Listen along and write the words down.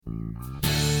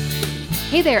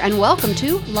Hey there, and welcome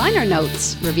to Liner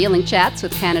Notes, revealing chats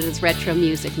with Canada's retro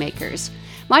music makers.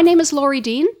 My name is Laurie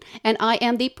Dean, and I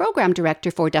am the program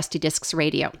director for Dusty Discs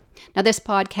Radio. Now, this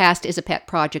podcast is a pet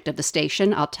project of the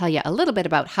station. I'll tell you a little bit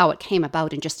about how it came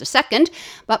about in just a second.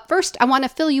 But first, I want to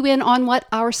fill you in on what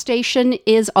our station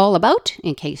is all about,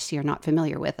 in case you're not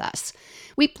familiar with us.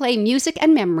 We play music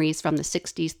and memories from the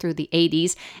 60s through the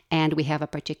 80s, and we have a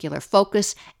particular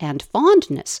focus and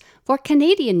fondness for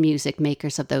Canadian music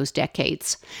makers of those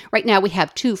decades. Right now, we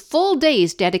have 2 full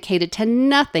days dedicated to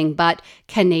nothing but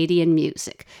Canadian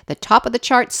music. The top of the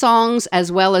chart songs,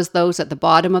 as well as those at the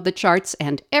bottom of the charts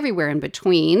and everywhere in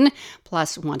between,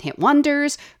 plus one-hit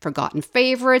wonders, forgotten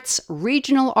favorites,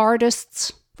 regional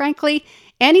artists. Frankly,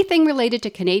 anything related to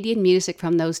Canadian music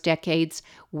from those decades,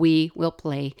 we will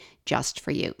play just for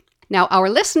you. Now, our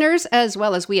listeners, as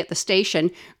well as we at the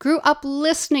station, grew up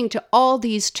listening to all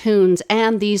these tunes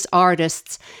and these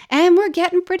artists, and we're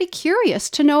getting pretty curious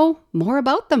to know more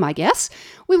about them, I guess.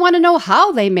 We want to know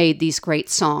how they made these great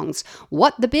songs,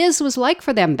 what the biz was like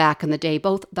for them back in the day,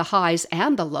 both the highs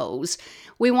and the lows.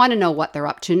 We want to know what they're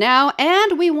up to now,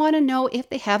 and we want to know if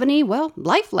they have any,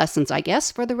 life lessons, I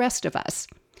guess, for the rest of us.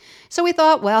 So we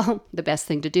thought, the best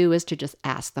thing to do is to just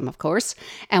ask them, of course.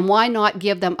 And why not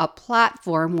give them a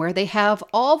platform where they have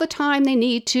all the time they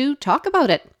need to talk about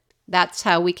it? That's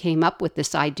how we came up with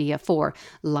this idea for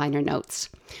Liner Notes.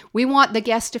 We want the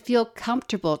guests to feel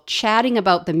comfortable chatting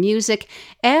about the music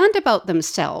and about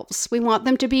themselves. We want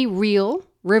them to be real,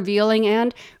 revealing,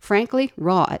 and frankly,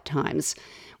 raw at times.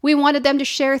 We wanted them to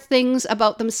share things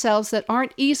about themselves that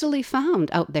aren't easily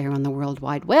found out there on the World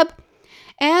Wide Web.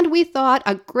 And we thought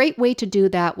a great way to do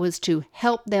that was to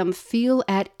help them feel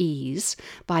at ease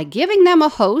by giving them a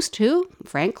host who,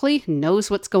 frankly,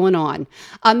 knows what's going on.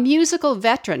 A musical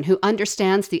veteran who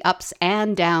understands the ups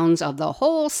and downs of the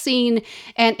whole scene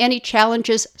and any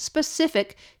challenges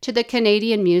specific to the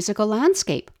Canadian musical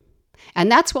landscape. And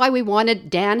that's why we wanted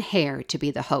Dan Hare to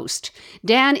be the host.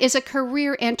 Dan is a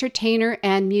career entertainer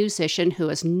and musician who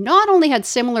has not only had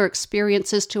similar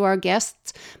experiences to our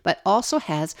guests, but also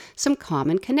has some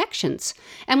common connections.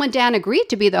 And when Dan agreed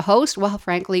to be the host,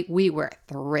 frankly, we were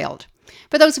thrilled.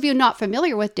 For those of you not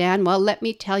familiar with Dan, let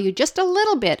me tell you just a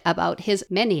little bit about his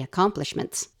many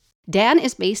accomplishments. Dan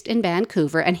is based in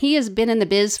Vancouver, and he has been in the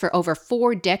biz for over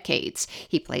 4 decades.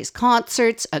 He plays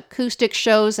concerts, acoustic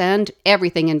shows, and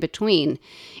everything in between.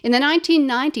 In the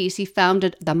 1990s, he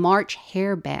founded the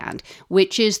Hare Band,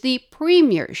 which is the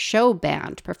premier show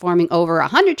band, performing over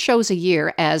 100 shows a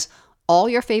year as all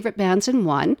your favorite bands in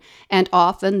one, and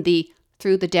often the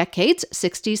Through the Decades,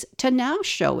 60s to Now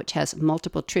show, which has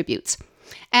multiple tributes.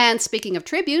 And speaking of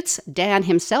tributes, Dan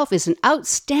himself is an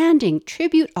outstanding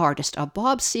tribute artist of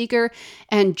Bob Seger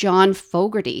and John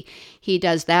Fogerty. He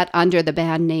does that under the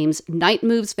band names Night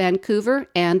Moves Vancouver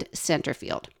and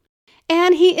Centerfield.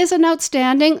 And he is an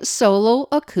outstanding solo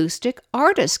acoustic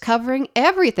artist covering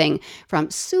everything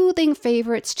from soothing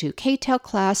favorites to K-Tel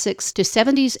classics to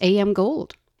 70s AM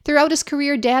gold. Throughout his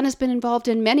career, Dan has been involved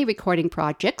in many recording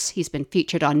projects. He's been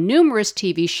featured on numerous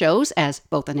TV shows as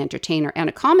both an entertainer and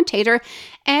a commentator,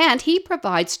 and he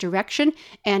provides direction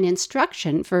and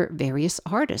instruction for various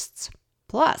artists.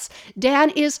 Plus, Dan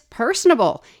is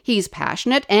personable, he's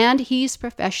passionate, and he's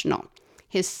professional.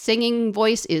 His singing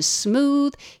voice is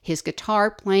smooth, his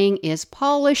guitar playing is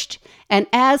polished, and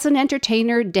as an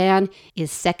entertainer, Dan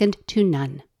is second to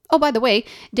none. Oh, by the way,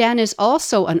 Dan is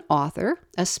also an author,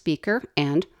 a speaker,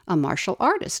 and a martial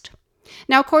artist.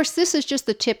 Now, of course, this is just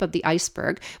the tip of the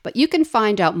iceberg, but you can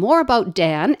find out more about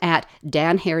Dan at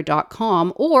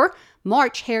danhare.com or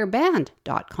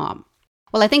marchhareband.com.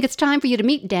 I think it's time for you to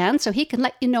meet Dan so he can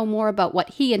let you know more about what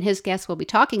he and his guests will be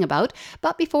talking about.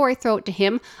 But before I throw it to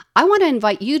him, I want to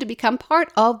invite you to become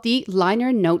part of the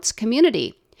Liner Notes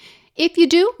community. If you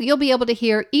do, you'll be able to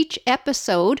hear each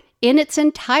episode in its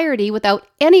entirety without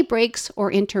any breaks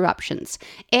or interruptions.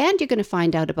 And you're going to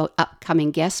find out about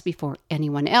upcoming guests before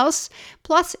anyone else.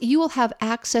 Plus, you will have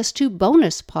access to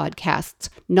bonus podcasts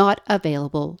not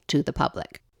available to the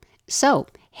public. So,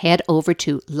 head over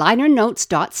to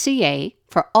linernotes.ca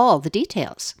for all the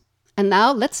details. And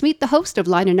now, let's meet the host of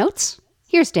Liner Notes.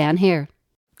 Here's Dan Hare.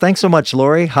 Thanks so much,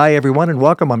 Laurie. Hi, everyone, and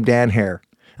welcome. I'm Dan Hare.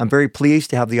 I'm very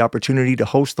pleased to have the opportunity to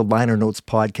host the Liner Notes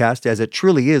podcast, as it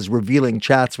truly is revealing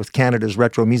chats with Canada's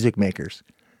retro music makers.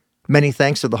 Many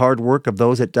thanks to the hard work of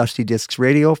those at Dusty Discs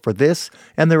Radio for this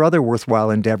and their other worthwhile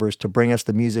endeavors to bring us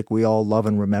the music we all love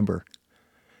and remember.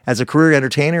 As a career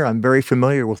entertainer, I'm very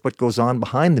familiar with what goes on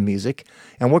behind the music,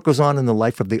 and what goes on in the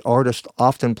life of the artist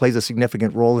often plays a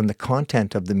significant role in the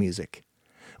content of the music.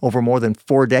 Over more than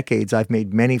 4 decades, I've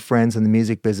made many friends in the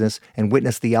music business and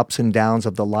witnessed the ups and downs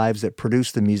of the lives that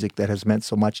produce the music that has meant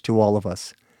so much to all of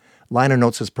us. Liner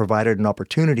Notes has provided an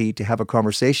opportunity to have a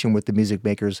conversation with the music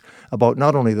makers about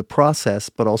not only the process,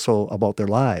 but also about their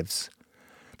lives.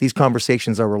 These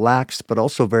conversations are relaxed, but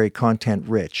also very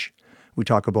content-rich. We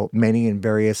talk about many and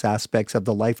various aspects of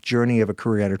the life journey of a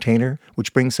career entertainer,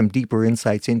 which brings some deeper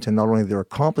insights into not only their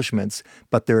accomplishments,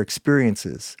 but their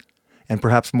experiences. And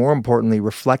perhaps more importantly,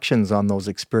 reflections on those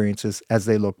experiences as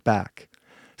they look back.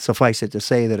 Suffice it to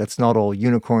say that it's not all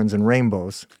unicorns and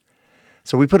rainbows.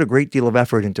 So we put a great deal of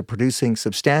effort into producing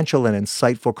substantial and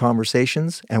insightful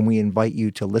conversations, and we invite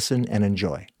you to listen and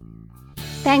enjoy.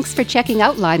 Thanks for checking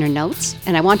out Liner Notes,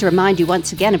 and I want to remind you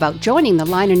once again about joining the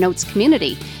Liner Notes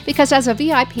community, because as a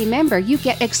VIP member, you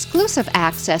get exclusive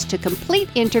access to complete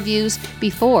interviews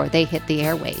before they hit the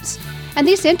airwaves. And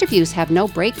these interviews have no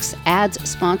breaks, ads,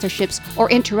 sponsorships, or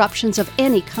interruptions of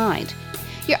any kind.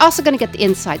 You're also going to get the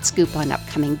inside scoop on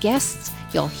upcoming guests.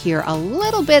 You'll hear a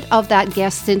little bit of that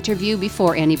guest's interview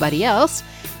before anybody else.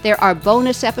 There are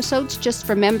bonus episodes just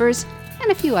for members,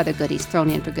 and a few other goodies thrown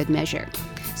in for good measure.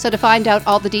 So to find out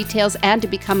all the details and to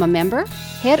become a member,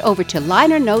 head over to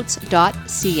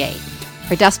linernotes.ca.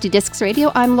 For Dusty Discs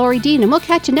Radio, I'm Laurie Dean, and we'll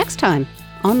catch you next time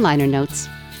on Liner Notes.